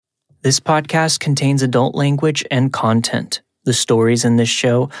This podcast contains adult language and content. The stories in this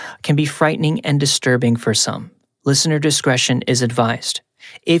show can be frightening and disturbing for some. Listener discretion is advised.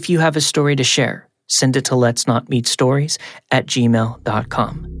 If you have a story to share, send it to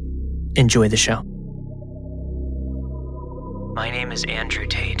letsnotmeetstories@gmail.com. Enjoy the show. My name is Andrew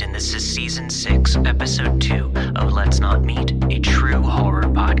Tate, and this is Season 6, Episode 2 of Let's Not Meet, a true horror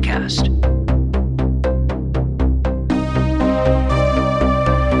podcast.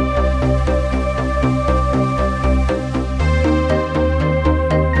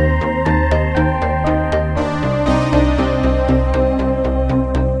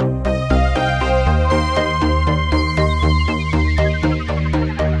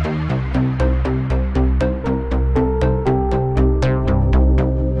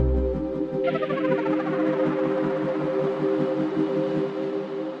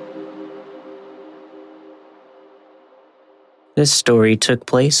 This story took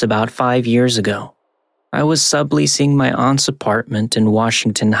place about 5 years ago. I was subleasing my aunt's apartment in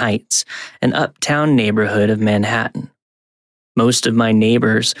Washington Heights, an uptown neighborhood of Manhattan. Most of my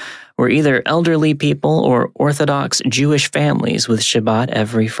neighbors were either elderly people or Orthodox Jewish families with Shabbat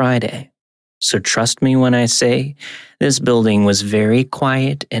every Friday. So trust me when I say this building was very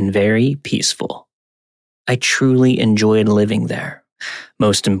quiet and very peaceful. I truly enjoyed living there.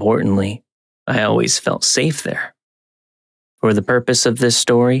 Most importantly, I always felt safe there. For the purpose of this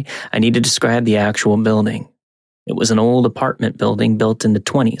story, I need to describe the actual building. It was an old apartment building built in the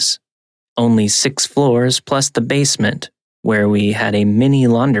 20s. Only 6 floors plus the basement, where we had a mini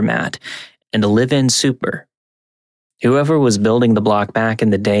laundromat and a live-in super. Whoever was building the block back in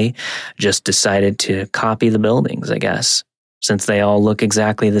the day just decided to copy the buildings, I guess, since they all look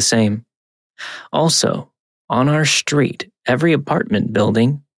exactly the same. Also, on our street, every apartment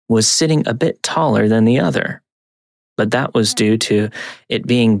building was sitting a bit taller than the other. But that was due to it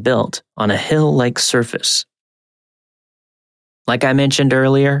being built on a hill-like surface. Like I mentioned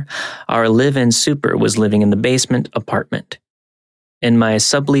earlier, our live-in super was living in the basement apartment. In my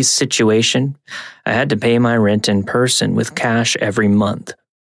sublease situation, I had to pay my rent in person with cash every month.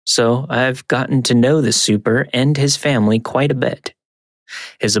 So I've gotten to know the super and his family quite a bit.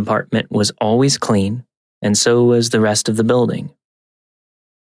 His apartment was always clean, and so was the rest of the building.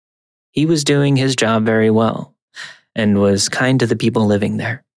 He was doing his job very well, and was kind to the people living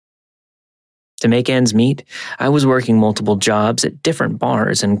there. To make ends meet, I was working multiple jobs at different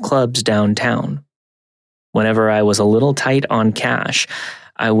bars and clubs downtown. Whenever I was a little tight on cash,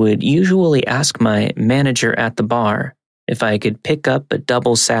 I would usually ask my manager at the bar if I could pick up a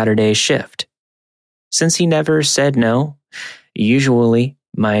double Saturday shift. Since he never said no, usually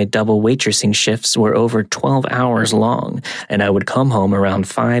my double waitressing shifts were over 12 hours long, and I would come home around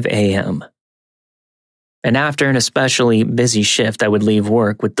 5 a.m. And after an especially busy shift, I would leave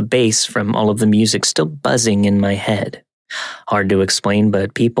work with the bass from all of the music still buzzing in my head. Hard to explain,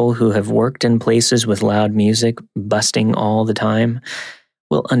 but people who have worked in places with loud music busting all the time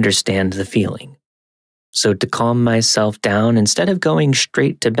will understand the feeling. So to calm myself down, instead of going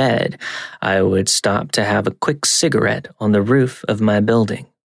straight to bed, I would stop to have a quick cigarette on the roof of my building.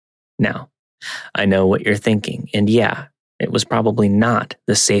 Now, I know what you're thinking, and yeah, it was probably not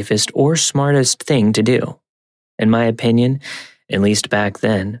the safest or smartest thing to do. In my opinion, at least back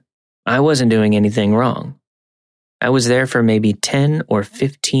then, I wasn't doing anything wrong. I was there for maybe 10 or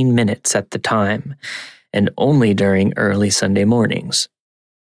 15 minutes at the time, and only during early Sunday mornings.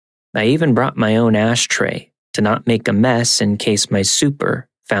 I even brought my own ashtray to not make a mess in case my super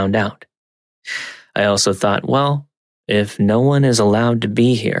found out. I also thought, well, if no one is allowed to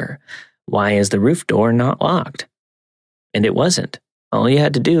be here, why is the roof door not locked? And it wasn't. All you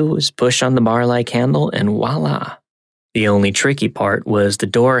had to do was push on the bar-like handle and voila. The only tricky part was the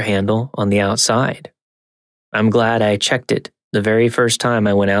door handle on the outside. I'm glad I checked it the very first time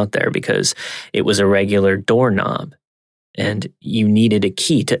I went out there because it was a regular doorknob, and you needed a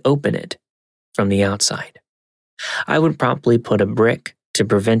key to open it from the outside. I would promptly put a brick to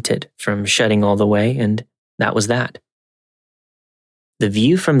prevent it from shutting all the way, and that was that. The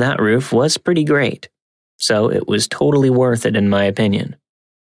view from that roof was pretty great, so it was totally worth it in my opinion.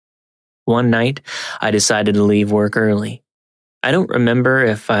 One night, I decided to leave work early. I don't remember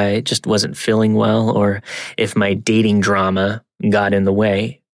if I just wasn't feeling well or if my dating drama got in the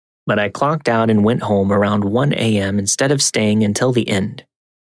way, but I clocked out and went home around 1 a.m. instead of staying until the end.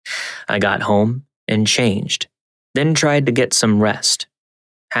 I got home and changed, then tried to get some rest.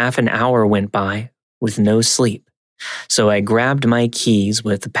 Half an hour went by with no sleep, so I grabbed my keys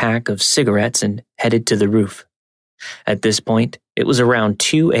with a pack of cigarettes and headed to the roof. At this point, it was around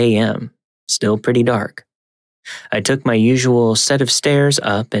 2 a.m., still pretty dark. I took my usual set of stairs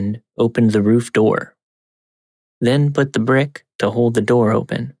up and opened the roof door, then put the brick to hold the door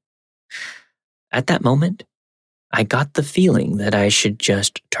open. At that moment, I got the feeling that I should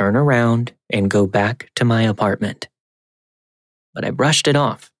just turn around and go back to my apartment. But I brushed it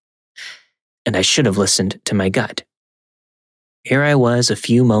off, and I should have listened to my gut. Here I was a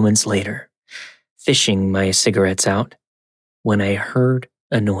few moments later, fishing my cigarettes out, when I heard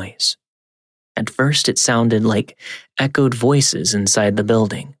a noise. At first, it sounded like echoed voices inside the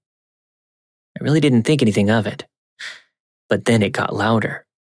building. I really didn't think anything of it, but then it got louder.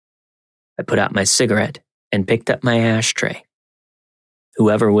 I put out my cigarette and picked up my ashtray.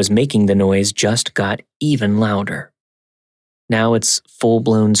 Whoever was making the noise just got even louder. Now it's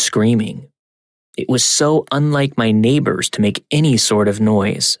full-blown screaming. It was so unlike my neighbors to make any sort of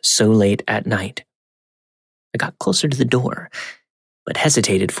noise so late at night. I got closer to the door, but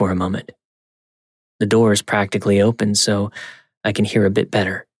hesitated for a moment. The door is practically open, so I can hear a bit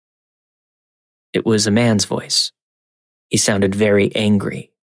better. It was a man's voice. He sounded very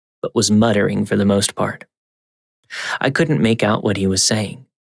angry, but was muttering for the most part. I couldn't make out what he was saying.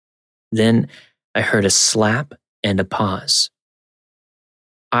 Then I heard a slap and a pause.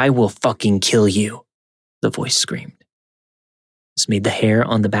 "I will fucking kill you," the voice screamed. This made the hair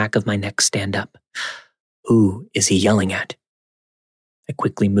on the back of my neck stand up. Who is he yelling at? I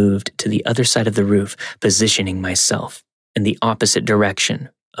quickly moved to the other side of the roof, positioning myself in the opposite direction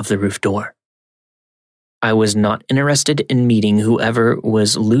of the roof door. I was not interested in meeting whoever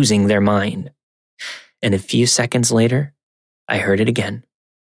was losing their mind. And a few seconds later, I heard it again.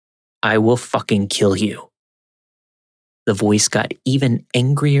 "I will fucking kill you." The voice got even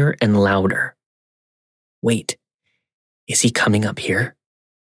angrier and louder. Wait, is he coming up here?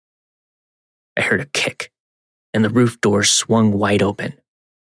 I heard a kick, and the roof door swung wide open.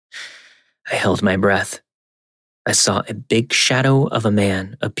 I held my breath. I saw a big shadow of a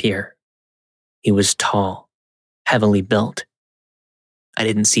man appear. He was tall, heavily built. I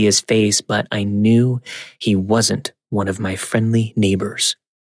didn't see his face, but I knew he wasn't one of my friendly neighbors.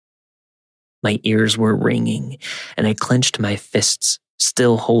 My ears were ringing, and I clenched my fists,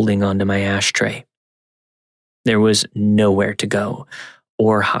 still holding onto my ashtray. There was nowhere to go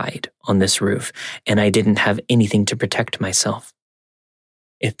or hide on this roof, and I didn't have anything to protect myself.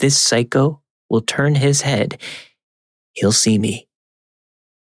 If this psycho will turn his head, he'll see me.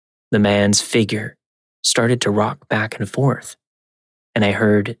 The man's figure started to rock back and forth, and I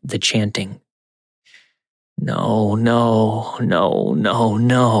heard the chanting. No, no, no, no,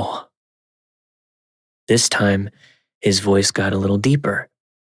 no. This time, his voice got a little deeper.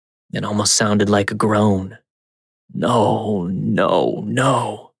 It almost sounded like a groan. No, no,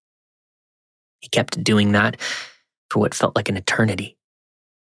 no. He kept doing that for what felt like an eternity.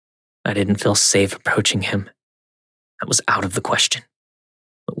 I didn't feel safe approaching him. That was out of the question.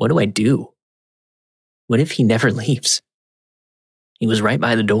 But what do I do? What if he never leaves? He was right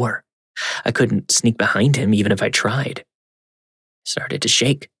by the door. I couldn't sneak behind him even if I tried. I started to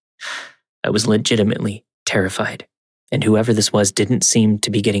shake. I was legitimately terrified, and whoever this was didn't seem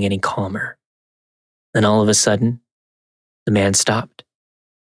to be getting any calmer. Then all of a sudden, the man stopped.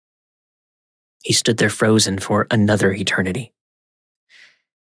 He stood there frozen for another eternity.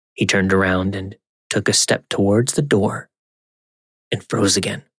 He turned around and took a step towards the door and froze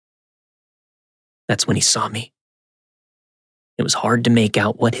again. That's when he saw me. It was hard to make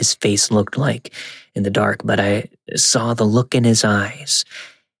out what his face looked like in the dark, but I saw the look in his eyes,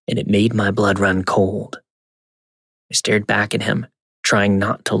 and it made my blood run cold. I stared back at him, trying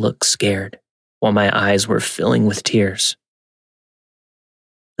not to look scared, while my eyes were filling with tears.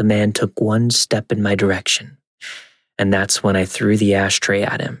 The man took one step in my direction, and that's when I threw the ashtray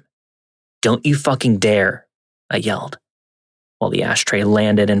at him. "Don't you fucking dare," I yelled, while the ashtray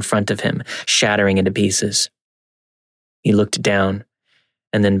landed in front of him, shattering into pieces. He looked down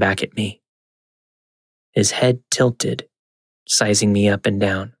and then back at me. His head tilted, sizing me up and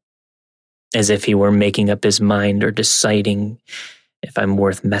down, as if he were making up his mind or deciding if I'm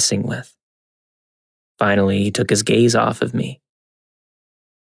worth messing with. Finally, he took his gaze off of me.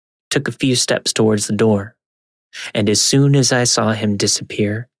 Took a few steps towards the door, and as soon as I saw him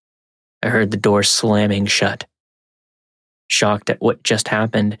disappear, I heard the door slamming shut. Shocked at what just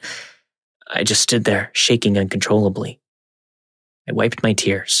happened, I just stood there, shaking uncontrollably. I wiped my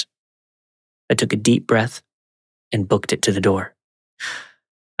tears. I took a deep breath and booked it to the door.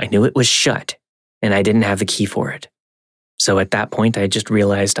 I knew it was shut, and I didn't have the key for it. So at that point, I just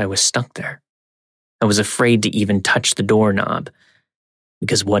realized I was stuck there. I was afraid to even touch the doorknob,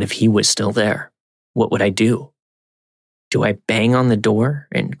 because what if he was still there? What would I do? Do I bang on the door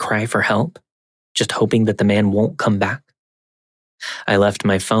and cry for help? just hoping that the man won't come back. I left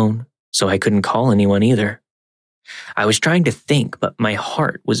my phone, so I couldn't call anyone either. I was trying to think, but my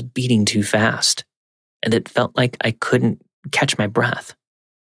heart was beating too fast, and it felt like I couldn't catch my breath.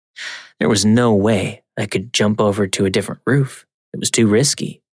 There was no way I could jump over to a different roof. It was too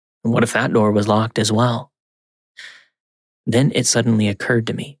risky. And what if that door was locked as well? Then it suddenly occurred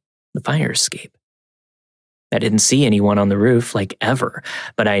to me, the fire escape. I didn't see anyone on the roof like ever,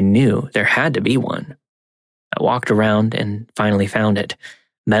 but I knew there had to be one. I walked around and finally found it,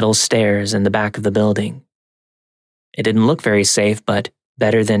 metal stairs in the back of the building. It didn't look very safe, but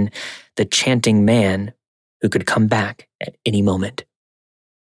better than the chanting man who could come back at any moment.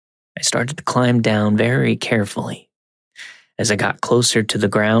 I started to climb down very carefully. As I got closer to the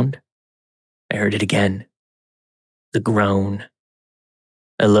ground, I heard it again. The groan.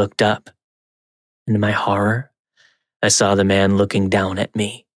 I looked up, and to my horror, I saw the man looking down at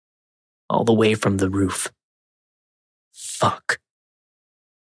me, all the way from the roof. Fuck.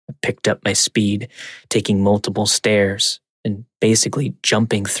 I picked up my speed, taking multiple stairs and basically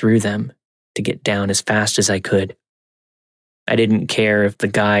jumping through them to get down as fast as I could. I didn't care if the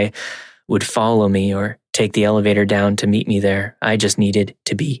guy would follow me or take the elevator down to meet me there. I just needed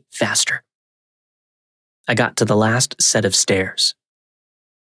to be faster. I got to the last set of stairs.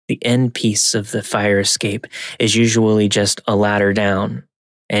 The end piece of the fire escape is usually just a ladder down,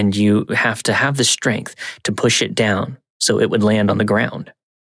 and you have to have the strength to push it down so it would land on the ground.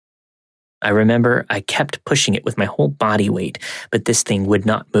 I remember I kept pushing it with my whole body weight, but this thing would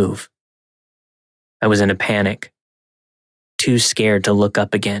not move. I was in a panic, too scared to look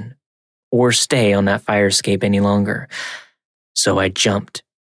up again or stay on that fire escape any longer. So I jumped,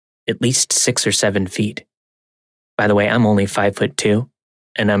 at least 6 or 7 feet. By the way, I'm only 5'2",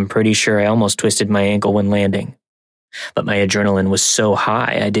 and I'm pretty sure I almost twisted my ankle when landing. But my adrenaline was so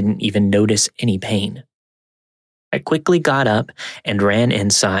high I didn't even notice any pain. I quickly got up and ran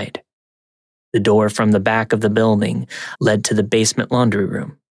inside. The door from the back of the building led to the basement laundry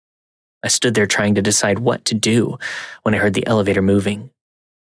room. I stood there trying to decide what to do when I heard the elevator moving.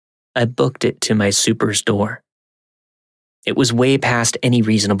 I booked it to my super's door. It was way past any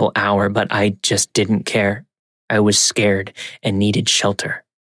reasonable hour, but I just didn't care. I was scared and needed shelter.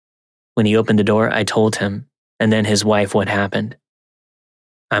 When he opened the door, I told him, and then his wife, what happened.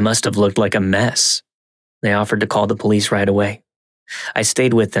 I must have looked like a mess. They offered to call the police right away. I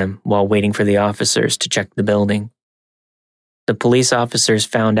stayed with them while waiting for the officers to check the building. The police officers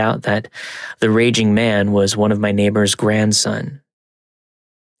found out that the raging man was one of my neighbor's grandson,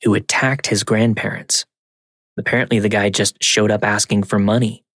 who attacked his grandparents. Apparently, the guy just showed up asking for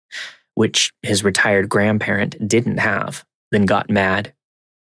money, which his retired grandparent didn't have, then got mad,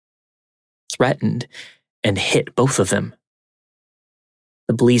 threatened, and hit both of them.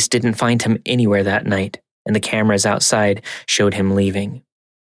 The police didn't find him anywhere that night, and the cameras outside showed him leaving.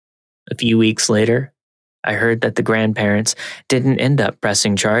 A few weeks later, I heard that the grandparents didn't end up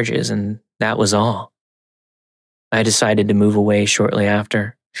pressing charges, and that was all. I decided to move away shortly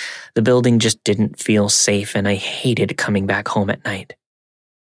after. The building just didn't feel safe, and I hated coming back home at night.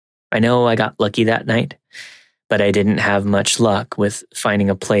 I know I got lucky that night, but I didn't have much luck with finding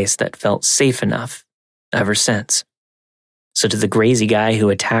a place that felt safe enough ever since. So to the crazy guy who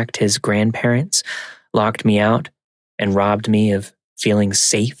attacked his grandparents, locked me out, and robbed me of feeling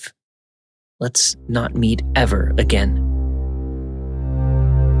safe, let's not meet ever again.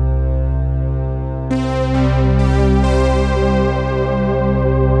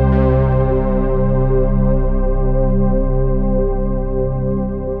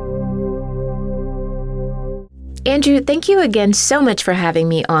 Andrew, thank you again so much for having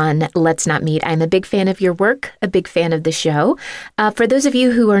me on Let's Not Meet. I'm a big fan of your work, a big fan of the show. For those of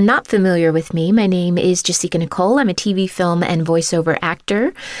you who are not familiar with me, my name is Jasika Nicole. I'm a TV, film, and voiceover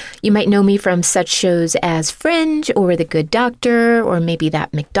actor. You might know me from such shows as Fringe or The Good Doctor, or maybe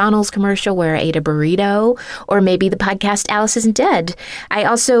that McDonald's commercial where I ate a burrito, or maybe the podcast Alice Isn't Dead. I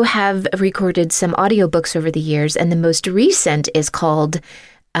also have recorded some audiobooks over the years, and the most recent is called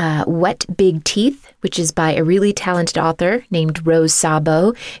Wet Big Teeth, which is by a really talented author named Rose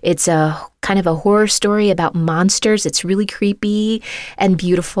Sabo. It's a kind of a horror story about monsters. It's really creepy and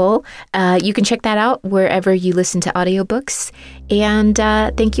beautiful. You can check that out wherever you listen to audiobooks. And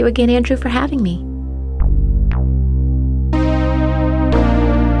thank you again, Andrew, for having me.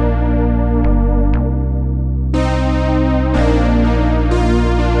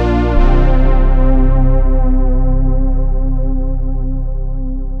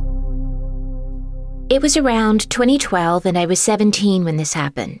 It was around 2012, and I was 17 when this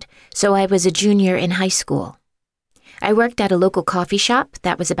happened, so I was a junior in high school. I worked at a local coffee shop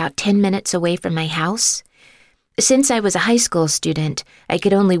that was about 10 minutes away from my house. Since I was a high school student, I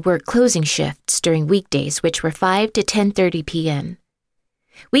could only work closing shifts during weekdays, which were 5 to 10:30 p.m.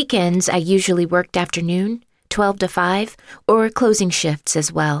 Weekends, I usually worked afternoon, 12 to 5, or closing shifts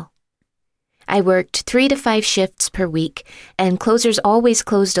as well. I worked 3 to 5 shifts per week, and closers always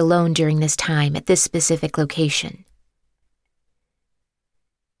closed alone during this time at this specific location.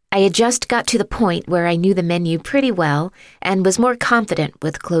 I had just got to the point where I knew the menu pretty well and was more confident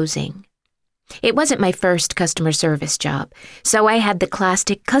with closing. It wasn't my first customer service job, so I had the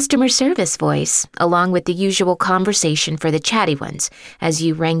classic customer service voice, along with the usual conversation for the chatty ones as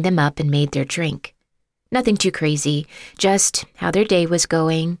you rang them up and made their drink. Nothing too crazy, just how their day was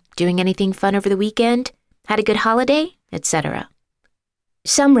going, doing anything fun over the weekend, had a good holiday, etc.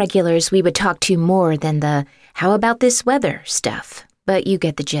 Some regulars we would talk to more than the "how about this weather" stuff, but you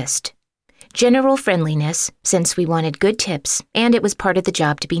get the gist. General friendliness, since we wanted good tips, and it was part of the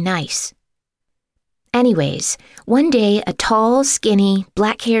job to be nice. Anyways, one day a tall, skinny,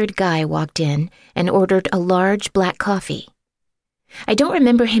 black-haired guy walked in and ordered a large black coffee. I don't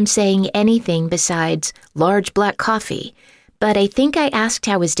remember him saying anything besides "large black coffee," but I think I asked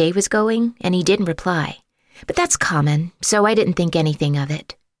how his day was going, and he didn't reply. But that's common, so I didn't think anything of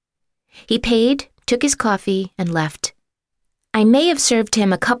it. He paid, took his coffee, and left. I may have served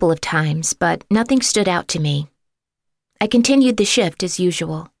him a couple of times, but nothing stood out to me. I continued the shift as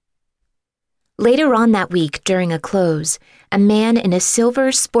usual. Later on that week, during a close, a man in a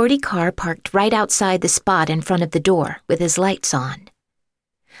silver sporty car parked right outside the spot in front of the door with his lights on.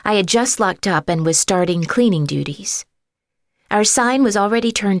 I had just locked up and was starting cleaning duties. Our sign was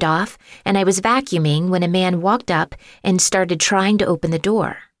already turned off, and I was vacuuming when a man walked up and started trying to open the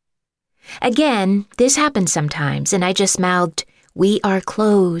door. Again, this happened sometimes, and I just mouthed, "We are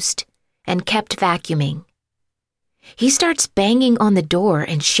closed," and kept vacuuming. He starts banging on the door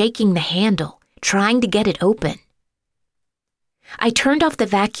and shaking the handle, trying to get it open. I turned off the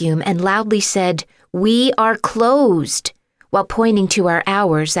vacuum and loudly said, "We are closed," while pointing to our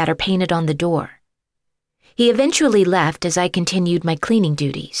hours that are painted on the door. He eventually left as I continued my cleaning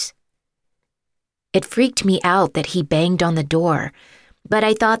duties. It freaked me out that he banged on the door, but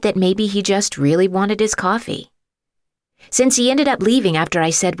I thought that maybe he just really wanted his coffee. Since he ended up leaving after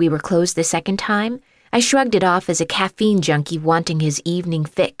I said we were closed the second time, I shrugged it off as a caffeine junkie wanting his evening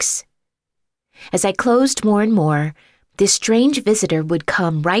fix. As I closed more and more, this strange visitor would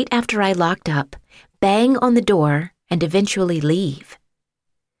come right after I locked up, bang on the door, and eventually leave.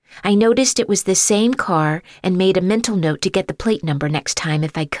 I noticed it was the same car and made a mental note to get the plate number next time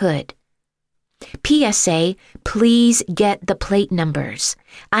if I could. PSA, please get the plate numbers.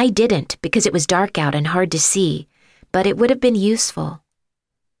 I didn't because it was dark out and hard to see, but it would have been useful.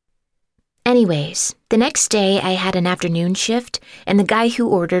 Anyways, the next day I had an afternoon shift, and the guy who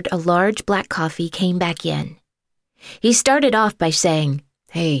ordered a large black coffee came back in. He started off by saying,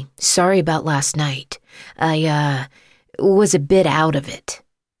 "Hey, sorry about last night. I, was a bit out of it."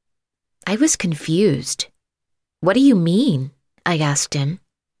 I was confused. "What do you mean?" I asked him.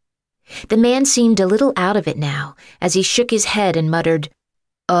 The man seemed a little out of it now, as he shook his head and muttered,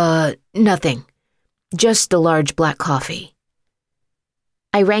 Nothing. Just the large black coffee."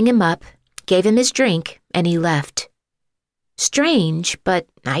 I rang him up, gave him his drink, and he left. Strange, but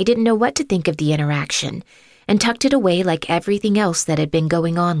I didn't know what to think of the interaction, and tucked it away like everything else that had been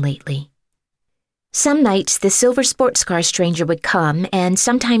going on lately. Some nights the silver sports car stranger would come, and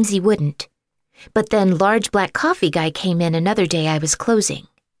sometimes he wouldn't. But then large black coffee guy came in another day I was closing.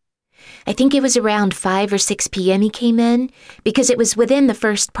 I think it was around 5 or 6 p.m. he came in, because it was within the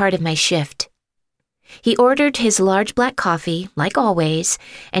first part of my shift. He ordered his large black coffee, like always,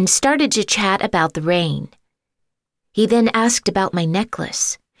 and started to chat about the rain. He then asked about my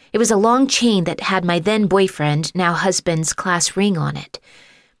necklace. It was a long chain that had my then-boyfriend, now husband's class ring on it.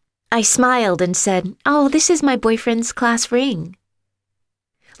 I smiled and said, "Oh, this is my boyfriend's class ring."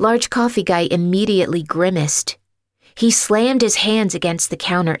 Large coffee guy immediately grimaced. He slammed his hands against the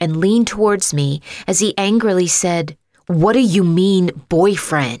counter and leaned towards me as he angrily said, "What do you mean,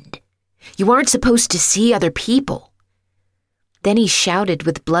 boyfriend? You aren't supposed to see other people." Then he shouted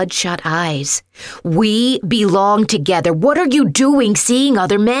with bloodshot eyes, "We belong together. What are you doing seeing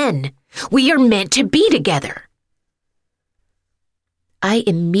other men? We are meant to be together." I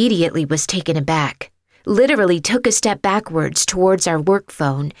immediately was taken aback, literally took a step backwards towards our work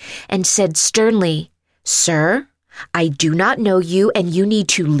phone, and said sternly, "Sir, I do not know you and you need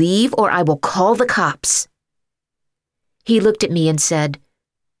to leave or I will call the cops." He looked at me and said,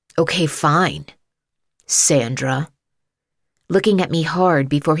 "Okay, fine, Sandra," looking at me hard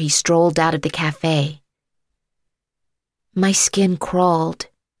before he strolled out of the cafe. My skin crawled.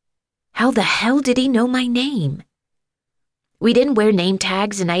 How the hell did he know my name? We didn't wear name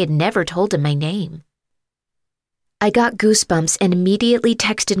tags and I had never told him my name. I got goosebumps and immediately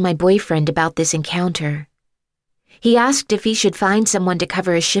texted my boyfriend about this encounter. He asked if he should find someone to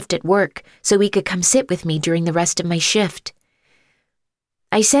cover his shift at work so he could come sit with me during the rest of my shift.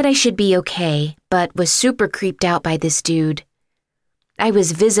 I said I should be okay, but was super creeped out by this dude. I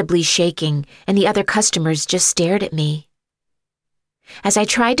was visibly shaking, and the other customers just stared at me. As I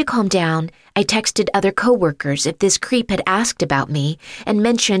tried to calm down, I texted other coworkers if this creep had asked about me and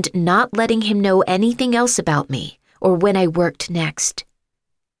mentioned not letting him know anything else about me or when I worked next.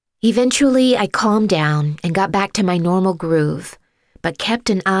 Eventually, I calmed down and got back to my normal groove, but kept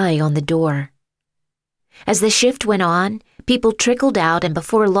an eye on the door. As the shift went on, people trickled out, and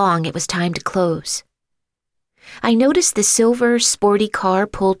before long it was time to close. I noticed the silver, sporty car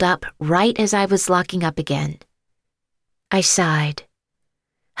pulled up right as I was locking up again. I sighed.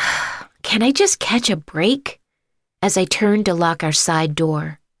 Can I just catch a break? As I turned to lock our side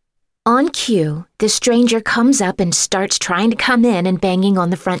door. On cue, the stranger comes up and starts trying to come in and banging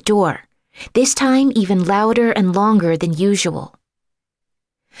on the front door, this time even louder and longer than usual.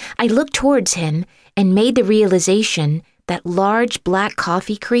 I looked towards him and made the realization that large black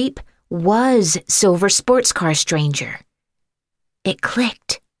coffee creep was Silver Sports Car Stranger. It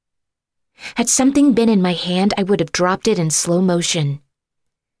clicked. Had something been in my hand, I would have dropped it in slow motion.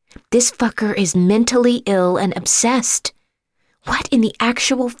 This fucker is mentally ill and obsessed. What in the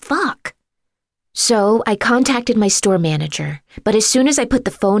actual fuck? So I contacted my store manager, but as soon as I put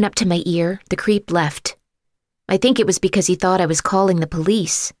the phone up to my ear, the creep left. I think it was because he thought I was calling the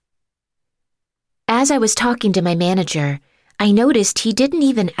police. As I was talking to my manager, I noticed he didn't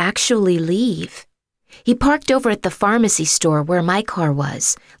even actually leave. He parked over at the pharmacy store where my car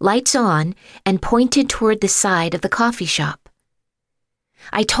was, lights on, and pointed toward the side of the coffee shop.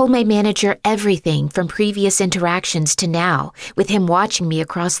 I told my manager everything from previous interactions to now, with him watching me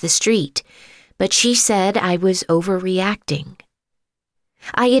across the street, but she said I was overreacting.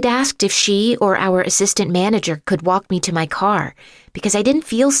 I had asked if she or our assistant manager could walk me to my car, because I didn't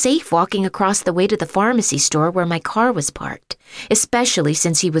feel safe walking across the way to the pharmacy store where my car was parked, especially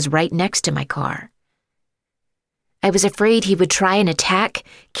since he was right next to my car. I was afraid he would try and attack,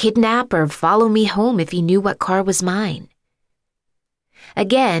 kidnap, or follow me home if he knew what car was mine.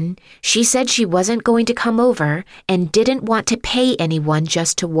 Again, she said she wasn't going to come over and didn't want to pay anyone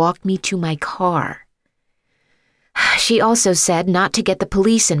just to walk me to my car. She also said not to get the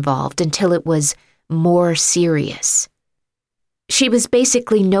police involved until it was more serious. She was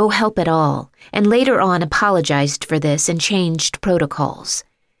basically no help at all, and later on apologized for this and changed protocols.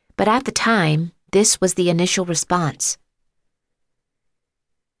 But at the time, this was the initial response.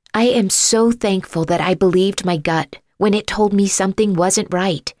 I am so thankful that I believed my gut when it told me something wasn't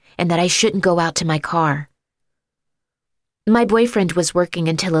right and that I shouldn't go out to my car. My boyfriend was working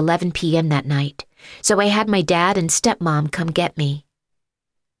until 11 p.m. that night, so I had my dad and stepmom come get me.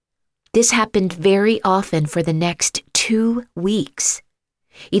 This happened very often for the next 2 weeks.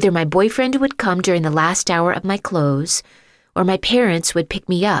 Either my boyfriend would come during the last hour of my close, or my parents would pick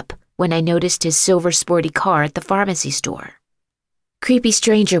me up when I noticed his silver sporty car at the pharmacy store. Creepy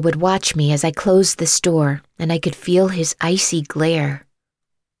stranger would watch me as I closed the store, and I could feel his icy glare.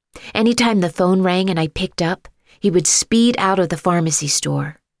 Anytime the phone rang and I picked up, he would speed out of the pharmacy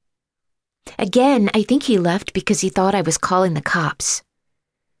store. Again, I think he left because he thought I was calling the cops.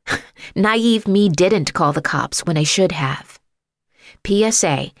 Naive me didn't call the cops when I should have.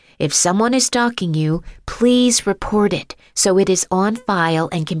 PSA, if someone is stalking you, please report it so it is on file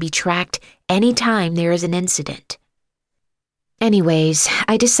and can be tracked anytime there is an incident. Anyways,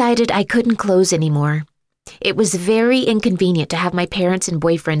 I decided I couldn't close anymore. It was very inconvenient to have my parents and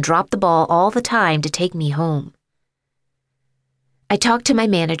boyfriend drop the ball all the time to take me home. I talked to my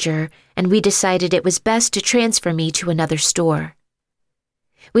manager, and we decided it was best to transfer me to another store.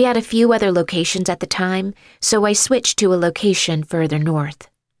 We had a few other locations at the time, so I switched to a location further north.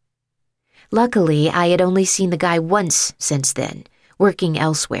 Luckily, I had only seen the guy once since then, working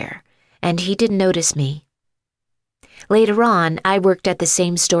elsewhere, and he didn't notice me. Later on, I worked at the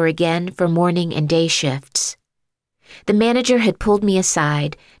same store again for morning and day shifts. The manager had pulled me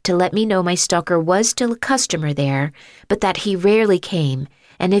aside to let me know my stalker was still a customer there, but that he rarely came,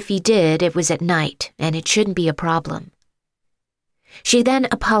 and if he did, it was at night, and it shouldn't be a problem. She then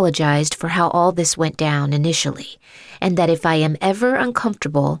apologized for how all this went down initially, and that if I am ever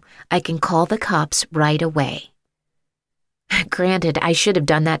uncomfortable, I can call the cops right away. Granted, I should have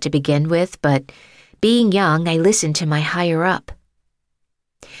done that to begin with, but being young, I listened to my higher-up.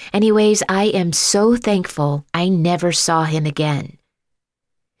 Anyways, I am so thankful I never saw him again.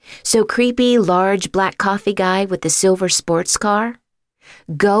 So creepy, large black coffee guy with the silver sports car,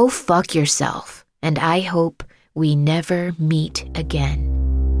 go fuck yourself, and I hope we never meet again.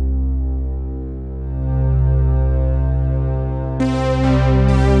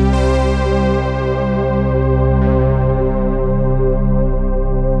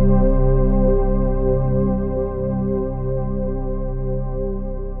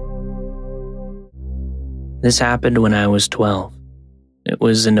 This happened when I was 12. It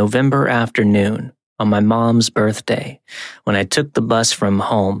was a November afternoon on my mom's birthday when I took the bus from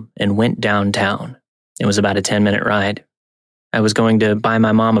home and went downtown. It was about a 10-minute ride. I was going to buy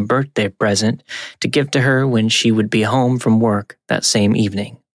my mom a birthday present to give to her when she would be home from work that same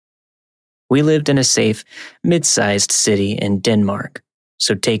evening. We lived in a safe, mid-sized city in Denmark,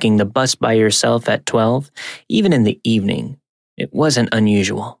 so taking the bus by yourself at 12, even in the evening, it wasn't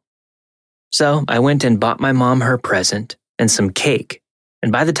unusual. So I went and bought my mom her present and some cake.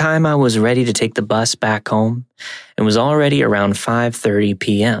 And by the time I was ready to take the bus back home, it was already around 5:30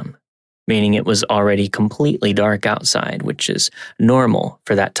 p.m., meaning it was already completely dark outside, which is normal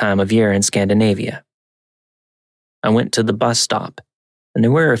for that time of year in Scandinavia. I went to the bus stop, and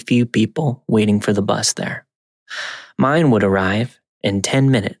there were a few people waiting for the bus there. Mine would arrive in 10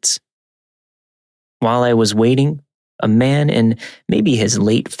 minutes. While I was waiting, a man in maybe his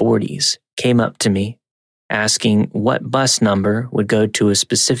late 40s came up to me, asking what bus number would go to a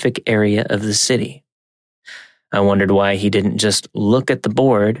specific area of the city. I wondered why he didn't just look at the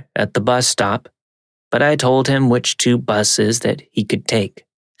board at the bus stop, but I told him which 2 buses that he could take,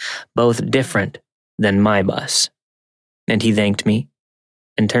 both different than my bus. And he thanked me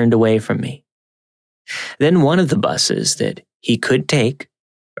and turned away from me. Then one of the buses that he could take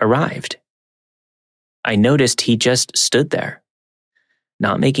arrived. I noticed he just stood there,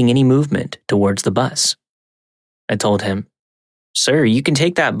 not making any movement towards the bus. I told him, "Sir, you can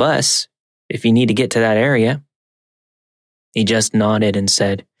take that bus if you need to get to that area." He just nodded and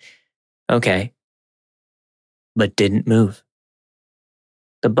said, "Okay," but didn't move.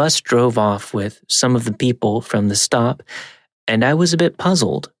 The bus drove off with some of the people from the stop, and I was a bit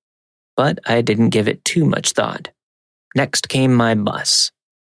puzzled, but I didn't give it too much thought. Next came my bus.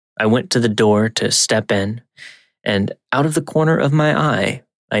 I went to the door to step in, and out of the corner of my eye,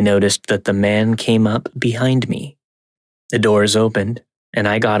 I noticed that the man came up behind me. The doors opened, and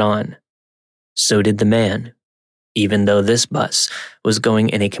I got on. So did the man, even though this bus was going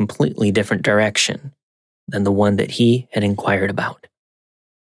in a completely different direction than the one that he had inquired about.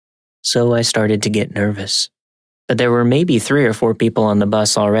 So I started to get nervous. But there were maybe 3 or 4 people on the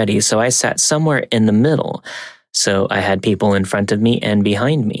bus already, so I sat somewhere in the middle, so I had people in front of me and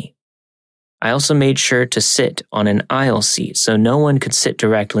behind me. I also made sure to sit on an aisle seat so no one could sit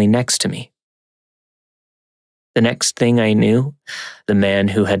directly next to me. The next thing I knew, the man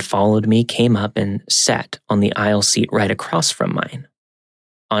who had followed me came up and sat on the aisle seat right across from mine,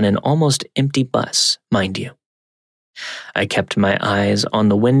 on an almost empty bus, mind you. I kept my eyes on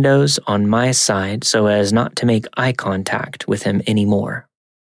the windows on my side so as not to make eye contact with him anymore.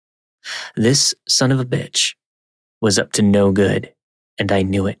 This son of a bitch was up to no good, and I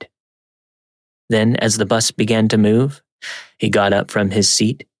knew it. Then, as the bus began to move, he got up from his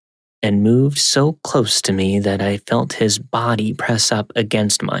seat and moved so close to me that I felt his body press up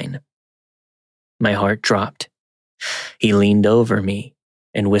against mine. My heart dropped. He leaned over me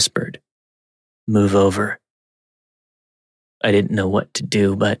and whispered, "Move over." I didn't know what to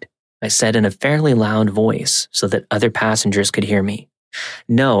do, but I said in a fairly loud voice so that other passengers could hear me,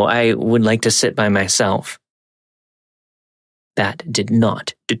 "No, I would like to sit by myself." That did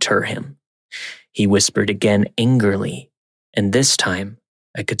not deter him. He whispered again angrily, and this time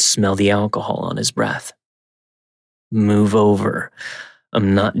I could smell the alcohol on his breath. "Move over.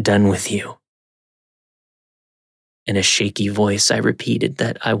 I'm not done with you." In a shaky voice, I repeated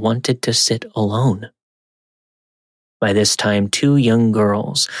that I wanted to sit alone. By this time, 2 young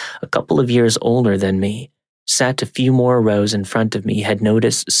girls, a couple of years older than me, sat a few more rows in front of me, had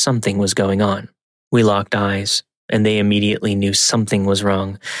noticed something was going on. We locked eyes, and they immediately knew something was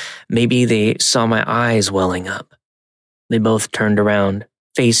wrong. Maybe they saw my eyes welling up. They both turned around,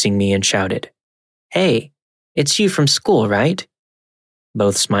 facing me, and shouted, "Hey, it's you from school, right?"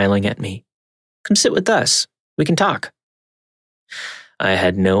 Both smiling at me. "Come sit with us. We can talk." I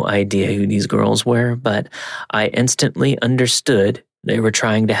had no idea who these girls were, but I instantly understood they were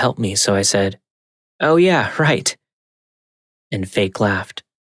trying to help me, so I said, "Oh yeah, right," and fake laughed,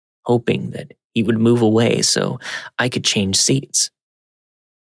 hoping that he would move away so I could change seats.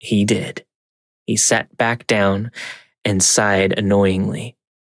 He did. He sat back down and sighed annoyingly,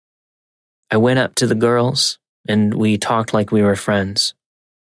 I went up to the girls, and we talked like we were friends.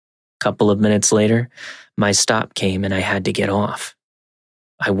 A couple of minutes later, my stop came and I had to get off.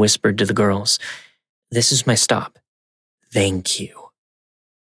 I whispered to the girls, "This is my stop. Thank you."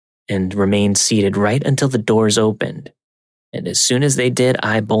 And remained seated right until the doors opened. And as soon as they did,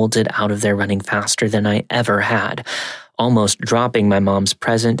 I bolted out of there running faster than I ever had, almost dropping my mom's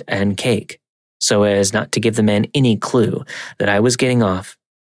present and cake, so as not to give the man any clue that I was getting off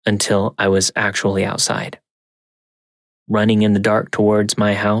until I was actually outside. Running in the dark towards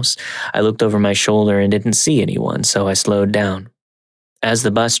my house, I looked over my shoulder and didn't see anyone, so I slowed down. As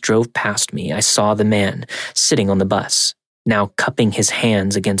the bus drove past me, I saw the man sitting on the bus, now cupping his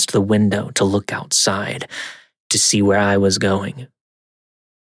hands against the window to look outside, to see where I was going.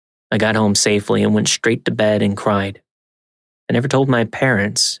 I got home safely and went straight to bed and cried. I never told my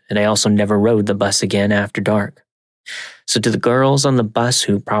parents, and I also never rode the bus again after dark. So to the girls on the bus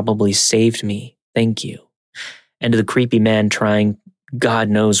who probably saved me, thank you. And to the creepy man trying God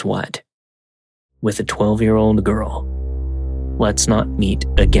knows what with a 12-year-old girl, let's not meet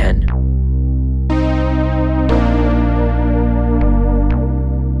again.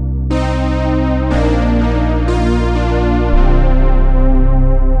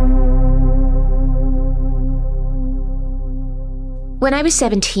 When I was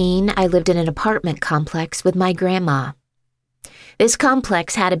 17, I lived in an apartment complex with my grandma. This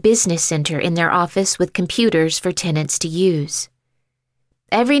complex had a business center in their office with computers for tenants to use.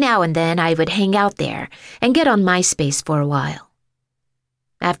 Every now and then, I would hang out there and get on MySpace for a while.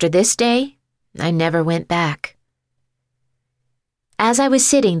 After this day, I never went back. As I was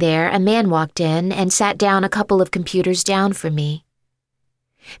sitting there, a man walked in and sat down a couple of computers down from me.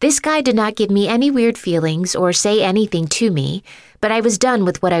 This guy did not give me any weird feelings or say anything to me, but I was done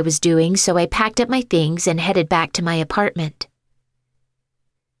with what I was doing, so I packed up my things and headed back to my apartment.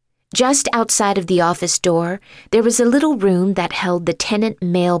 Just outside of the office door, there was a little room that held the tenant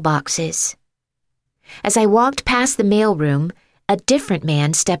mailboxes. As I walked past the mailroom, a different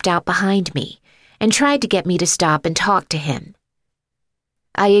man stepped out behind me and tried to get me to stop and talk to him.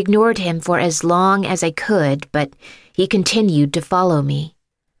 I ignored him for as long as I could, but he continued to follow me.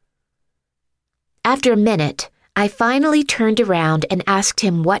 After a minute, I finally turned around and asked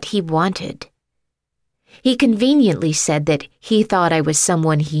him what he wanted. He conveniently said that he thought I was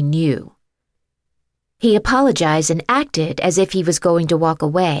someone he knew. He apologized and acted as if he was going to walk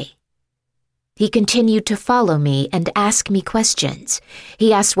away. He continued to follow me and ask me questions.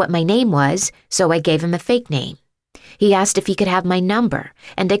 He asked what my name was, so I gave him a fake name. He asked if he could have my number,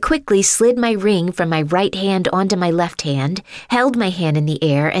 and I quickly slid my ring from my right hand onto my left hand, held my hand in the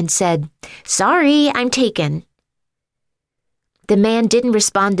air, and said, "Sorry, I'm taken." The man didn't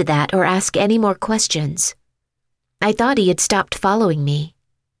respond to that or ask any more questions. I thought he had stopped following me.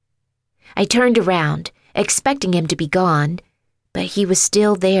 I turned around, expecting him to be gone, but he was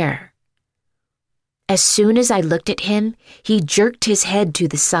still there. As soon as I looked at him, he jerked his head to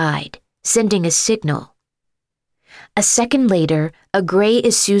the side, sending a signal. A second later, a gray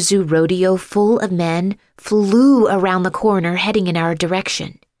Isuzu rodeo full of men flew around the corner heading in our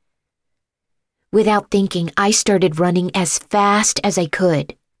direction. Without thinking, I started running as fast as I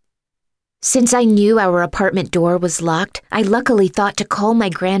could. Since I knew our apartment door was locked, I luckily thought to call my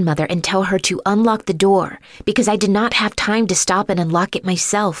grandmother and tell her to unlock the door because I did not have time to stop and unlock it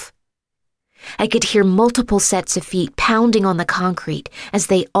myself. I could hear multiple sets of feet pounding on the concrete as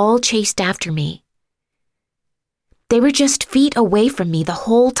they all chased after me. They were just feet away from me the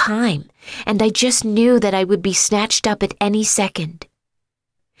whole time, and I just knew that I would be snatched up at any second.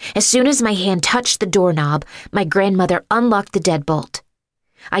 As soon as my hand touched the doorknob, my grandmother unlocked the deadbolt.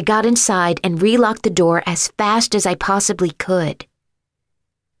 I got inside and relocked the door as fast as I possibly could.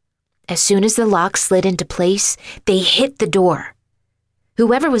 As soon as the lock slid into place, they hit the door.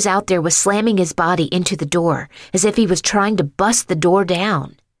 Whoever was out there was slamming his body into the door as if he was trying to bust the door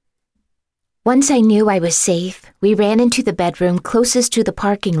down. Once I knew I was safe, we ran into the bedroom closest to the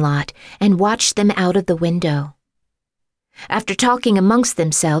parking lot and watched them out of the window. After talking amongst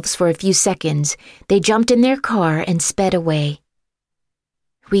themselves for a few seconds, they jumped in their car and sped away.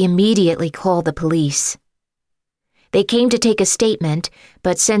 We immediately called the police. They came to take a statement,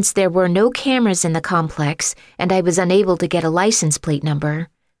 but since there were no cameras in the complex and I was unable to get a license plate number,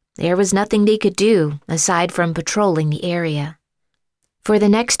 there was nothing they could do aside from patrolling the area. For the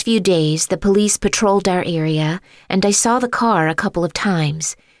next few days, the police patrolled our area, and I saw the car a couple of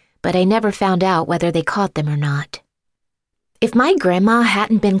times, but I never found out whether they caught them or not. If my grandma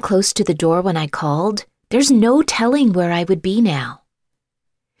hadn't been close to the door when I called, there's no telling where I would be now.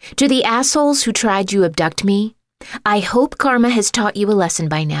 To the assholes who tried to abduct me, I hope karma has taught you a lesson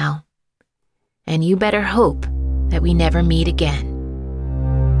by now. and you better hope that we never meet again.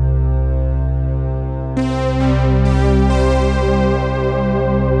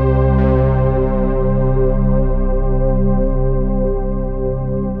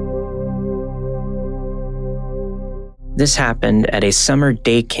 This happened at a summer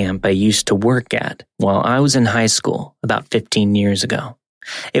day camp I used to work at while I was in high school about 15 years ago.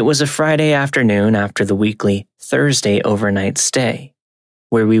 It was a Friday afternoon after the weekly Thursday overnight stay,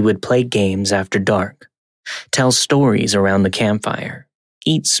 where we would play games after dark, tell stories around the campfire,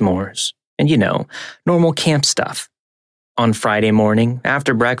 eat s'mores, and normal camp stuff. On Friday morning,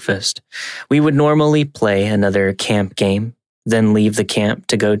 after breakfast, we would normally play another camp game, then leave the camp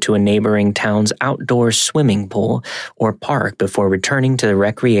to go to a neighboring town's outdoor swimming pool or park before returning to the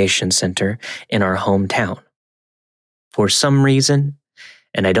recreation center in our hometown. For some reason,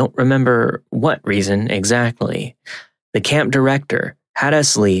 and I don't remember what reason exactly, the camp director had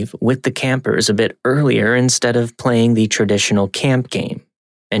us leave with the campers a bit earlier instead of playing the traditional camp game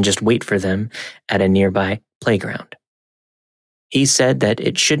and just wait for them at a nearby playground. He said that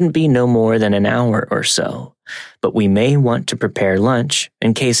it shouldn't be no more than an hour or so, but we may want to prepare lunch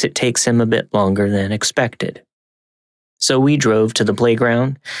in case it takes him a bit longer than expected. So we drove to the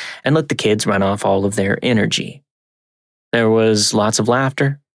playground and let the kids run off all of their energy. There was lots of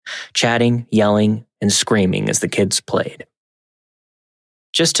laughter, chatting, yelling, and screaming as the kids played.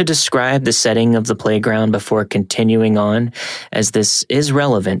 Just to describe the setting of the playground before continuing on, as this is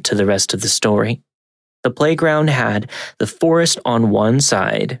relevant to the rest of the story, the playground had the forest on one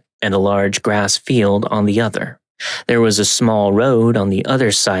side and a large grass field on the other. There was a small road on the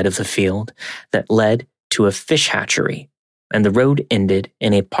other side of the field that led to a fish hatchery, and the road ended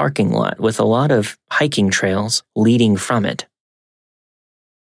in a parking lot with a lot of hiking trails leading from it.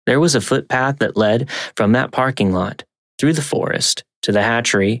 There was a footpath that led from that parking lot through the forest to the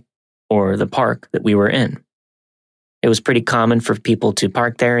hatchery or the park that we were in. It was pretty common for people to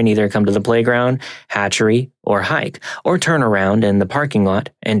park there and either come to the playground, hatchery, or hike, or turn around in the parking lot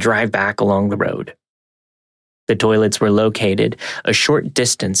and drive back along the road. The toilets were located a short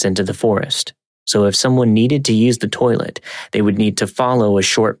distance into the forest, so if someone needed to use the toilet, they would need to follow a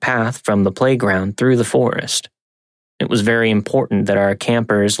short path from the playground through the forest. It was very important that our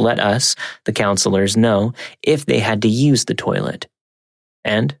campers let us, the counselors, know if they had to use the toilet.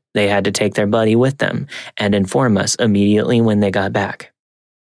 And they had to take their buddy with them and inform us immediately when they got back.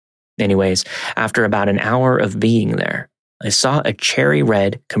 Anyways, after about an hour of being there, I saw a cherry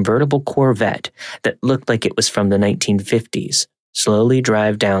red convertible Corvette that looked like it was from the 1950s slowly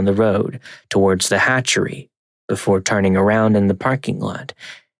drive down the road towards the hatchery before turning around in the parking lot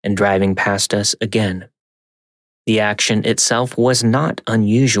and driving past us again. The action itself was not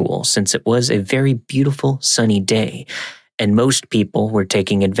unusual since it was a very beautiful sunny day, and most people were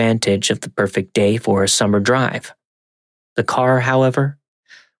taking advantage of the perfect day for a summer drive. The car, however,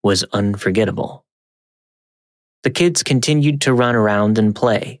 was unforgettable. The kids continued to run around and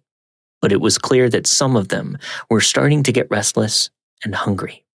play, but it was clear that some of them were starting to get restless and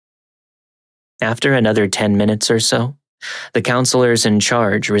hungry. After another 10 minutes or so, the counselors in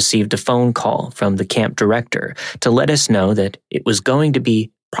charge received a phone call from the camp director to let us know that it was going to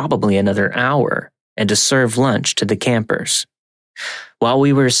be probably another hour and to serve lunch to the campers. While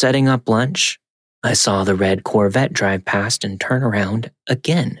we were setting up lunch, I saw the red Corvette drive past and turn around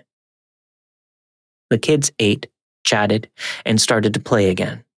again. The kids ate, chatted, and started to play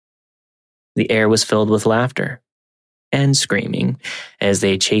again. The air was filled with laughter and screaming as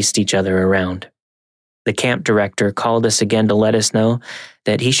they chased each other around. The camp director called us again to let us know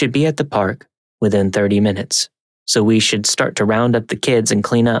that he should be at the park within 30 minutes, so we should start to round up the kids and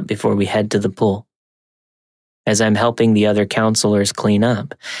clean up before we head to the pool. As I'm helping the other counselors clean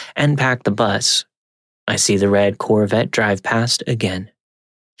up and pack the bus, I see the red Corvette drive past again.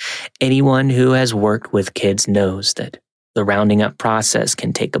 Anyone who has worked with kids knows that the rounding up process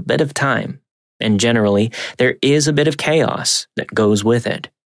can take a bit of time, and generally there is a bit of chaos that goes with it.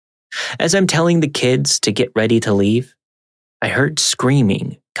 As I'm telling the kids to get ready to leave, I heard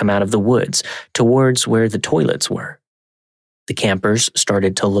screaming come out of the woods towards where the toilets were. The campers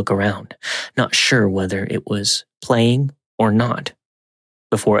started to look around, not sure whether it was playing or not,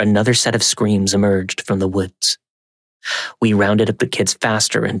 before another set of screams emerged from the woods. We rounded up the kids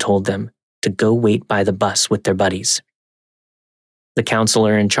faster and told them to go wait by the bus with their buddies. The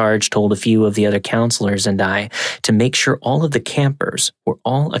counselor in charge told a few of the other counselors and I to make sure all of the campers were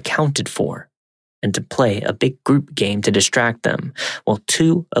all accounted for and to play a big group game to distract them, while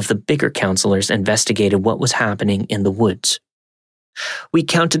two of the bigger counselors investigated what was happening in the woods. We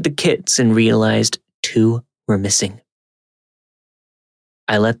counted the kids and realized 2 were missing.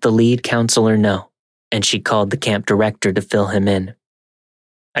 I let the lead counselor know, and she called the camp director to fill him in.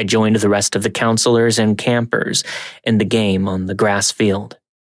 I joined the rest of the counselors and campers in the game on the grass field,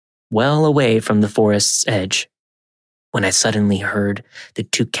 well away from the forest's edge, when I suddenly heard the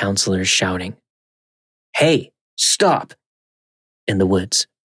two counselors shouting, "Hey, stop!" in the woods.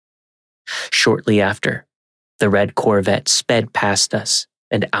 Shortly after, the red Corvette sped past us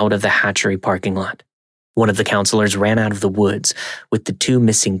and out of the hatchery parking lot. One of the counselors ran out of the woods with the two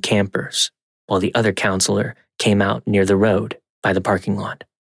missing campers, while the other counselor came out near the road by the parking lot.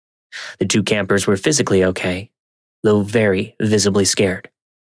 The two campers were physically okay, though very visibly scared.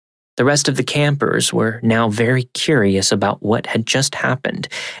 The rest of the campers were now very curious about what had just happened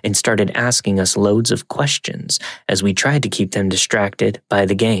and started asking us loads of questions as we tried to keep them distracted by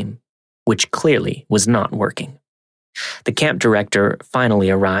the game, which clearly was not working. The camp director finally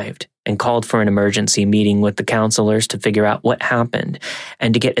arrived and called for an emergency meeting with the counselors to figure out what happened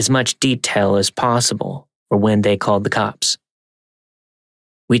and to get as much detail as possible for when they called the cops.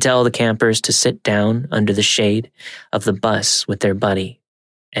 We tell the campers to sit down under the shade of the bus with their buddy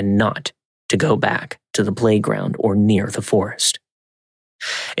and not to go back to the playground or near the forest.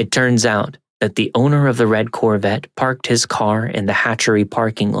 It turns out that the owner of the red Corvette parked his car in the hatchery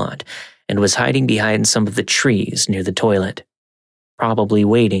parking lot and was hiding behind some of the trees near the toilet, probably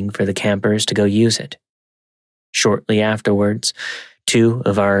waiting for the campers to go use it. Shortly afterwards, two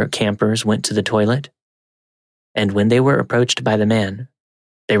of our campers went to the toilet, and when they were approached by the man,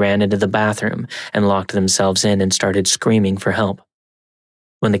 they ran into the bathroom and locked themselves in and started screaming for help.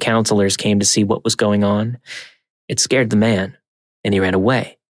 When the counselors came to see what was going on, it scared the man, and he ran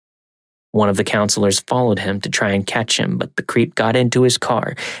away. One of the counselors followed him to try and catch him, but the creep got into his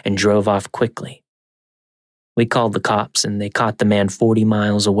car and drove off quickly. We called the cops, and they caught the man 40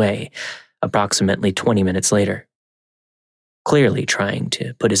 miles away, approximately 20 minutes later, clearly trying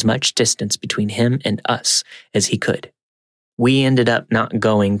to put as much distance between him and us as he could. We ended up not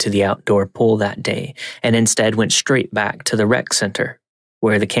going to the outdoor pool that day, and instead went straight back to the rec center,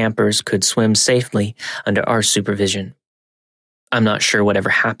 where the campers could swim safely under our supervision. I'm not sure whatever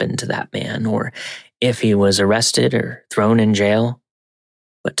happened to that man, or if he was arrested or thrown in jail,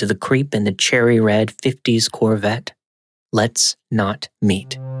 but to the creep in the cherry red 50s Corvette, let's not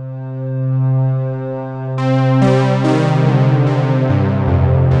meet.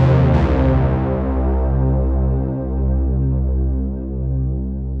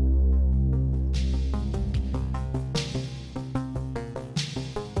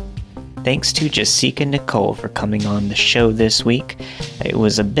 Thanks to Jasika and Nicole for coming on the show this week. It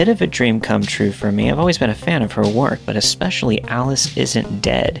was a bit of a dream come true for me. I've always been a fan of her work, but especially Alice Isn't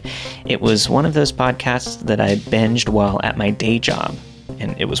Dead. It was one of those podcasts that I binged while at my day job,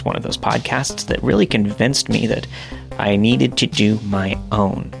 and it was one of those podcasts that really convinced me that I needed to do my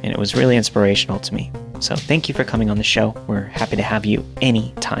own, and it was really inspirational to me. So thank you for coming on the show. We're happy to have you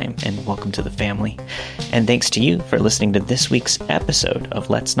anytime, and welcome to the family. And thanks to you for listening to this week's episode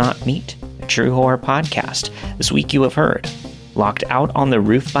of Let's Not Meet, a true horror podcast. This week you have heard Locked Out on the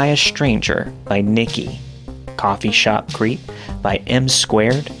Roof by a Stranger by Nikki, Coffee Shop Creep by M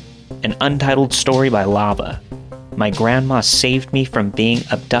Squared, An Untitled Story by Lava, My Grandma Saved Me from Being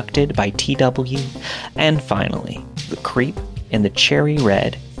Abducted by TW, and finally, The Creep in the Cherry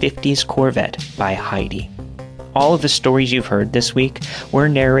Red 50s Corvette by Heidi. All of the stories you've heard this week were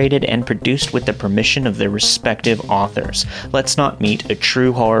narrated and produced with the permission of their respective authors. Let's Not Meet, a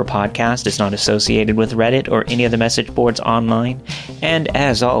true horror podcast, is not associated with Reddit or any of the message boards online. And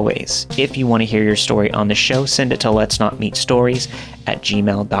as always, if you want to hear your story on the show, send it to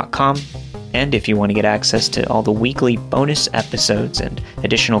letsnotmeetstories@gmail.com. And if you want to get access to all the weekly bonus episodes and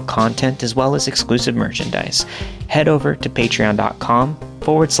additional content as well as exclusive merchandise, head over to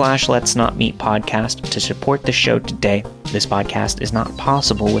patreon.com/Let's Not Meet podcast to support the show today. This podcast is not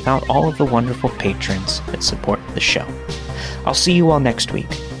possible without all of the wonderful patrons that support the show. I'll see you all next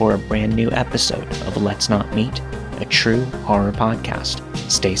week for a brand new episode of Let's Not Meet, a true horror podcast.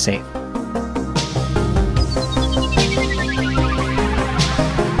 Stay safe.